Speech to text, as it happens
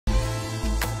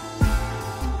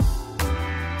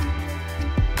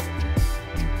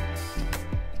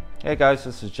Hey guys,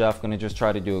 this is Jeff. Going to just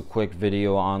try to do a quick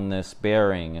video on this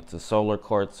Bering. It's a solar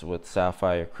quartz with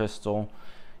sapphire crystal,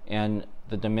 and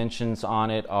the dimensions on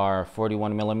it are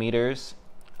 41 millimeters,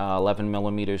 11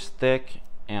 millimeters thick,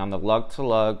 and the lug to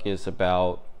lug is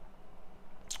about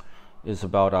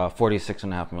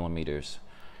 46.5 millimeters.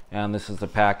 And this is the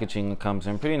packaging that comes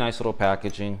in. Pretty nice little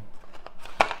packaging.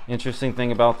 Interesting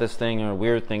thing about this thing, or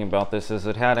weird thing about this, is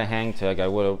it had a hang tag. I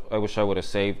wish I would have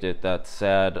saved it. That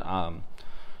said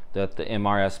that the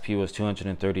MRSP was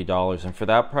 $230, and for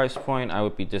that price point I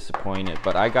would be disappointed,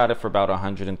 but I got it for about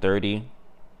 $130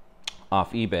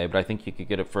 off eBay, but I think you could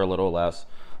get it for a little less.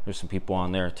 There's some people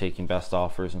on there taking best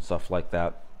offers and stuff like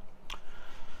that.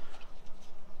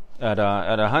 At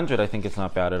 100, I think it's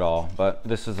not bad at all. But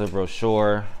this is a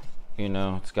brochure, you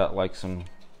know, it's got like some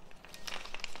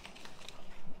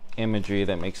imagery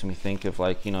that makes me think of,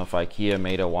 like, you know, if IKEA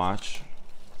made a watch,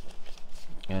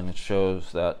 and it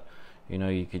shows that, you know,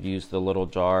 you could use the little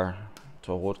jar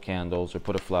to hold candles or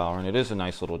put a flower, and it is a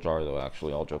nice little jar though,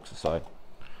 actually, all jokes aside.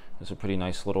 It's a pretty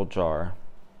nice little jar.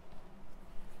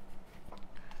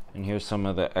 And here's some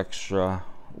of the extra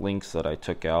links that I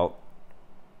took out.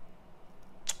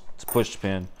 It's push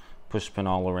pin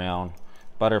all around,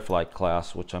 butterfly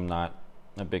clasp, which I'm not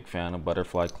a big fan of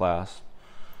butterfly clasp.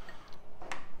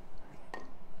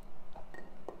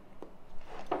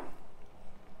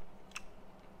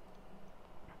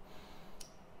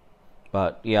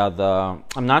 But yeah,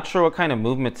 I'm not sure what kind of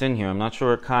movement's in here. I'm not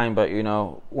sure what kind, but you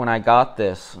know, when I got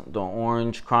this, the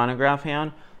orange chronograph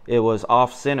hand, it was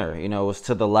off center. You know, it was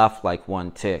to the left like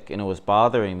one tick, and it was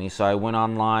bothering me. So I went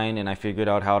online and I figured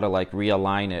out how to like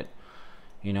realign it,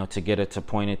 you know, to get it to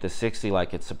point at the 60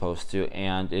 like it's supposed to.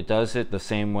 And it does it the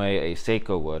same way a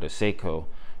Seiko would, a Seiko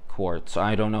quartz.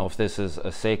 I don't know if this is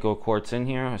a Seiko quartz in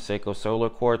here, a Seiko solar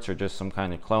quartz, or just some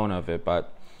kind of clone of it,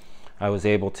 but I was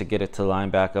able to get it to line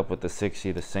back up with the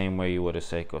 60 the same way you would a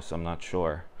Seiko, so I'm not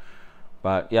sure.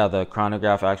 But yeah, the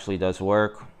chronograph actually does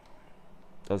work.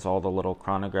 Does all the little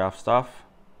chronograph stuff.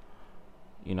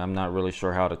 You know, I'm not really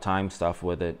sure how to time stuff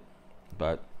with it,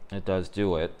 but it does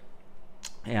do it.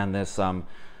 And this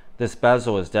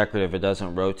bezel is decorative. It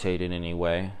doesn't rotate in any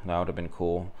way. That would have been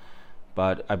cool.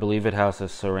 But I believe it has a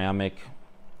ceramic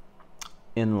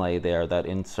inlay there, that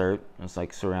insert. It's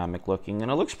like ceramic looking, and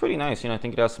it looks pretty nice. You know, I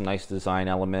think it has some nice design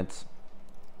elements.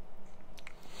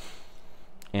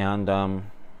 And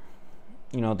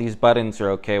you know, these buttons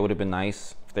are okay. It would have been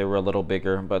nice if they were a little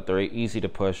bigger, but they're easy to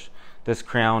push. This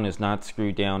crown is not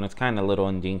screwed down. It's kind of little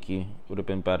and dinky. Would have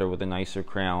been better with a nicer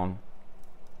crown.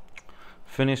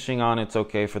 Finishing on it's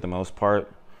okay for the most part.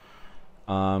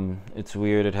 It's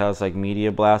weird, it has like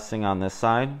media blasting on this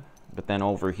side, but then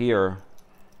over here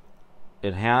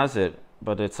it has it,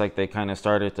 but it's like they kind of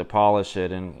started to polish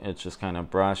it, and it's just kind of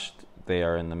brushed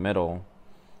there in the middle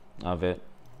of it.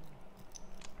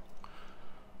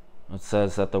 It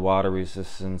says that the water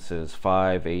resistance is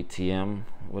 5 ATM.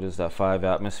 What is that, 5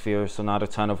 atmosphere? So not a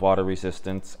ton of water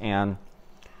resistance. And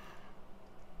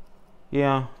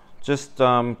yeah, just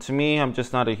to me, I'm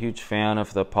just not a huge fan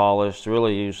of the polish,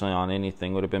 really, usually on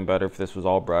anything. Would have been better if this was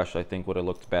all brushed. I think would have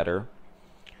looked better.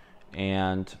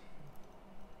 And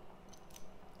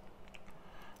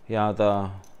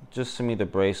yeah, just to me, the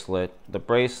bracelet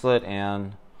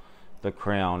and the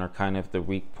crown are kind of the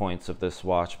weak points of this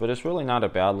watch, but it's really not a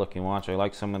bad looking watch. I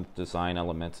like some of the design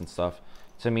elements and stuff.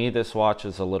 To me, this watch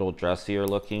is a little dressier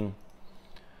looking.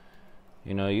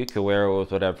 You know, you could wear it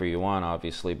with whatever you want,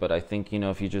 obviously, but I think, you know,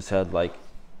 if you just had like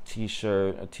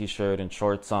a t-shirt and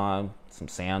shorts on, some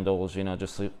sandals, you know,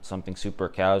 just something super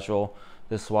casual,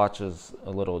 this watch is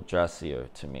a little dressier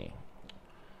to me.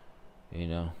 You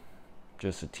know,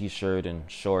 just a t-shirt and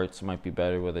shorts might be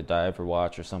better with a diver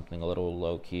watch or something a little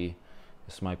low-key.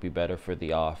 This might be better for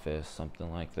the office,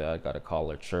 something like that. I got a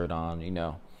collared shirt on, you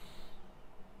know.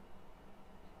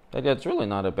 But yeah, it's really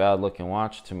not a bad looking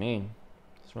watch to me.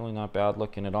 It's really not bad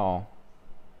looking at all.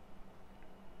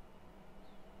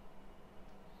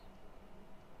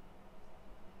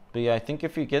 But yeah, I think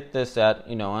if you get this at,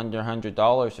 you know, under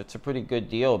 $100, it's a pretty good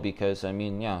deal, because I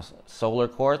mean, yeah, solar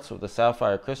quartz with a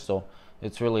sapphire crystal,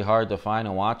 it's really hard to find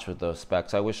a watch with those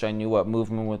specs. I wish I knew what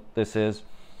movement this is.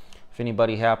 If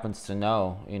anybody happens to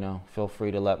know, you know, feel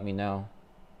free to let me know.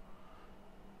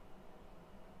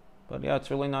 But yeah,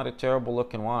 it's really not a terrible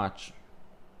looking watch.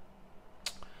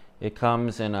 It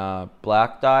comes in a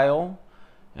black dial,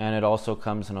 and it also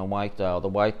comes in a white dial. The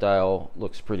white dial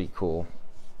looks pretty cool.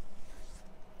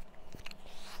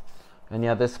 And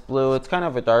yeah, this blue, it's kind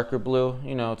of a darker blue.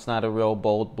 You know, it's not a real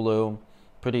bold blue.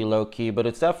 Pretty low key, but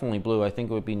it's definitely blue. I think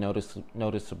it would be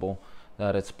noticeable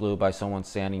that it's blue by someone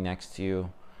standing next to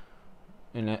you.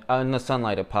 In the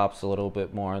sunlight it pops a little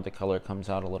bit more. The color comes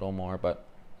out a little more, but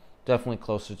definitely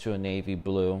closer to a navy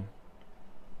blue.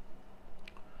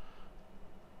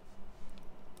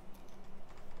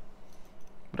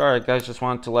 But alright guys, just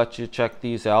wanted to let you check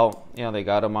these out. Yeah, they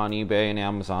got them on eBay and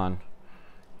Amazon.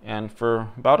 And for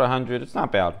about 100, it's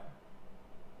not bad.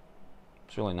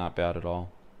 It's really not bad at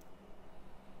all.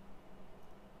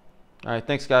 Alright,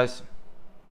 thanks guys.